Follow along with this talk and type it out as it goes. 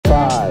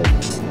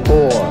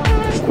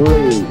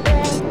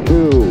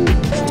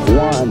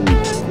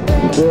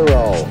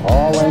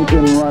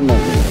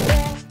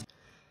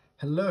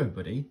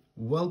everybody,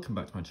 welcome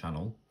back to my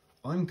channel.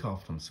 I'm Carl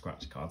from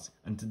Scratch Cards,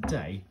 and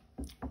today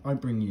I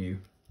bring you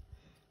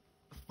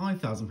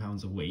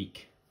 £5,000 a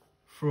week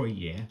for a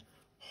year,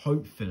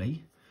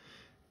 hopefully.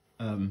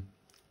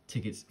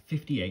 Tickets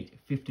 58,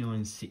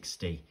 59,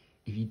 60.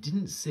 If you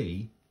didn't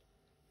see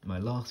my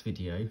last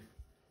video,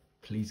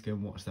 please go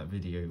and watch that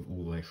video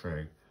all the way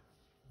through.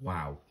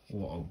 Wow,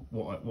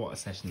 what a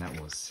session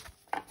that was.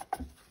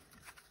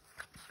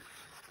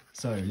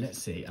 So let's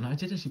see, and I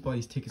did actually buy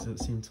these tickets at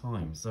the same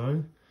time,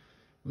 so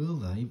will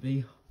they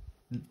be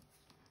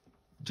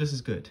just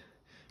as good?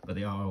 But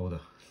they are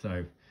older,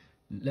 so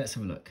let's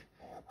have a look.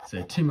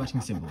 So 2 matching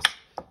symbols.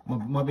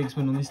 My biggest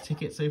win on this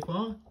ticket so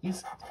far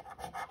is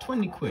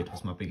 20 quid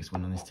was my biggest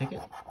win on this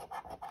ticket.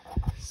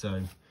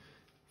 So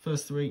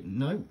first 3,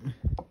 no.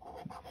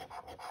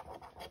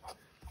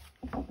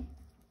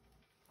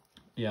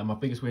 Yeah, my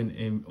biggest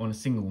win on a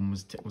single one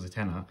was a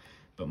tenner,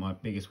 but my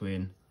biggest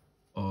win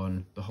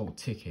on the whole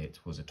ticket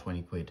was a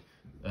 20 quid,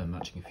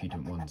 matching a few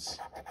different ones.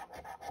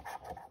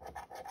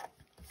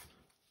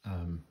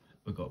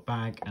 We've got a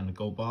bag and a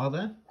gold bar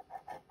there,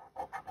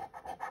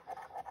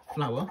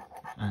 flower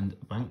and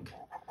a bank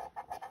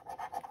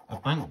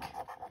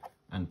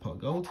and pot of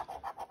gold,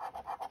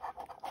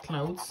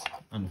 clouds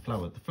and a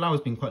flower. The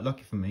flower's been quite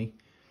lucky for me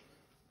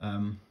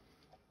on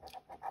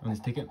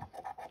this ticket.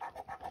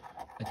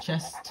 A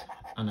chest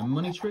and a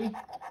money tree,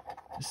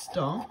 a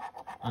star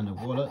and a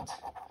wallet,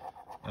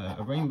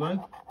 a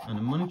rainbow and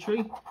a money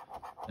tree,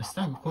 a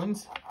stack of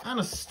coins and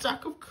a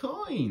stack of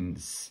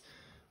coins.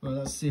 Well,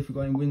 let's see if we've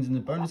got any wins in the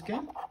bonus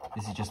game.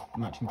 This is just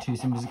matching 2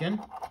 symbols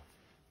again.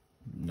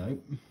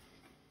 Nope.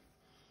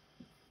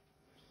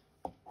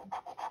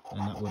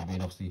 And that would have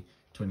been obviously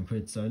 20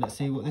 quid. So let's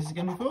see what this is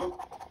going to be for.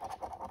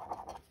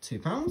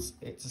 £2.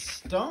 It's a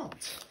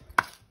start.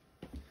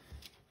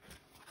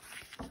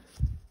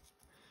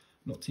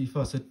 Not too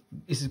far. So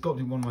this has got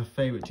to be one of my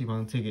favourite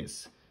 £2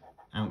 tickets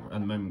out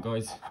at the moment,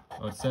 guys.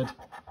 I've said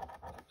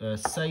a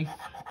safe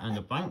and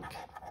a bank,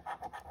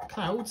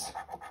 clouds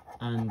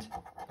and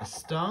a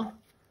star,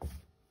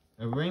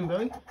 a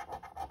rainbow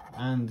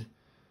and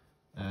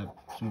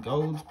some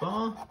gold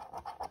bar,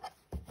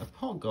 a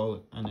pot of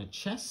gold and a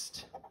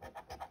chest,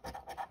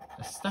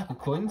 a stack of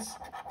coins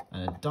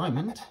and a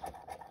diamond,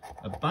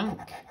 a bank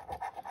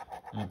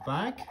and a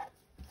bag,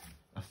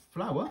 a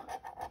flower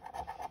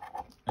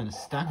and a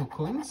stack of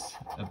coins,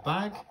 a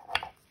bag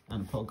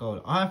and a pot of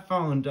gold. I have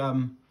found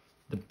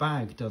the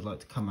bag does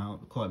like to come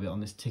out quite a bit on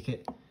this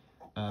ticket,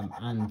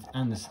 and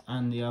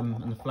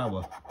the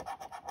flower,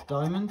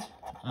 diamond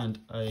and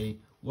a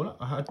wallet.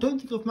 I don't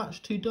think I've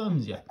matched 2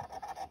 diamonds yet.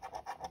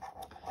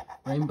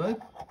 Rainbow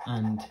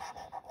and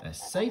a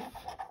safe,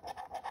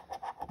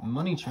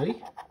 money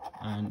tree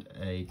and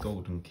a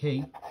golden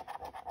key,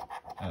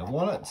 a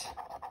wallet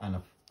and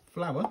a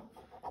flower,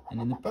 and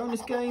in the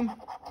bonus game,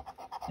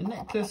 a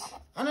necklace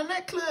and a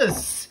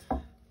necklace.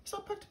 Is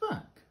that back to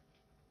back?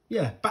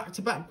 Yeah, back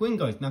to back win,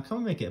 guys. Now can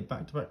we make it a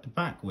back to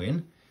back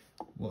win?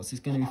 What's this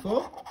going to be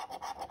for?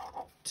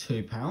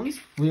 £2.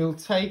 We'll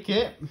take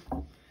it.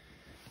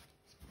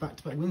 Back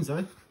to back wins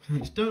though,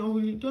 which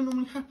don't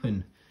normally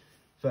happen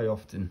very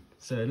often.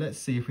 So let's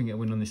see if we can get a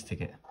win on this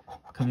ticket.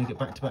 Can we get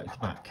back to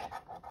back?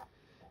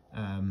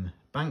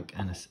 Bank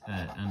and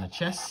a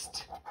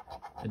chest,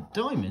 a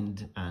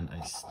diamond and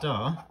a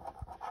star,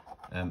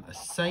 a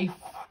safe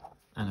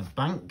and a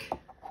bank,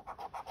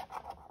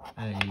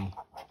 a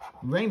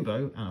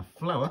rainbow and a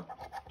flower,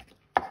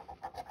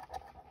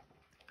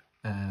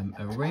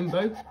 a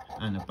rainbow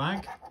and a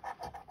bag,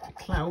 a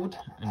cloud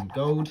and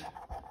gold,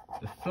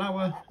 the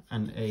flower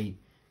and a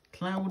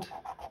cloud.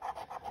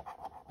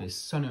 It's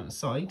sunny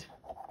outside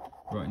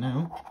right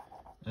now.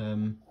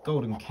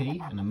 Golden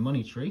key and a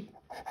money tree.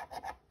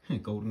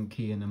 Golden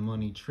key and a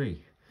money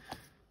tree.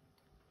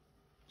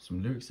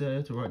 Some lyrics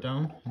there to write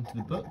down into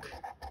the book.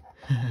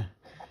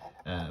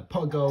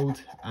 Pot of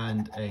gold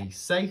and a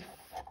safe,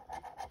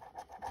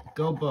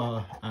 gold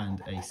bar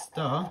and a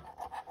star,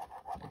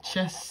 a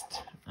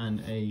chest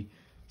and a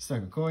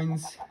stack of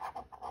coins,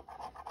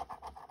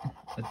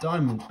 a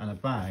diamond and a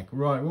bag.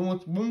 Right,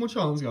 one more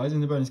chance, guys,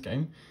 in the bonus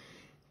game.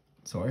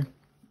 Sorry,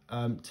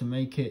 to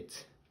make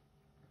it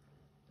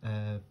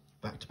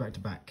back to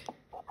back.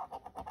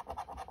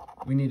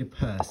 We need a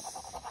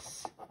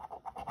purse,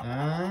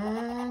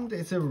 and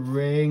it's a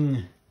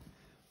ring.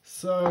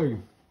 So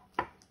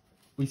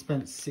we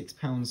spent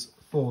 £6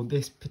 for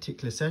this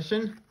particular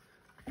session.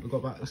 We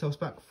got ourselves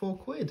back 4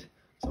 quid.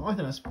 So I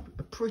think that's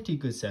a pretty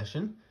good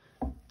session.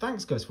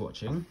 Thanks, guys, for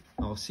watching.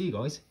 I'll see you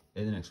guys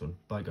in the next one.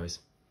 Bye, guys.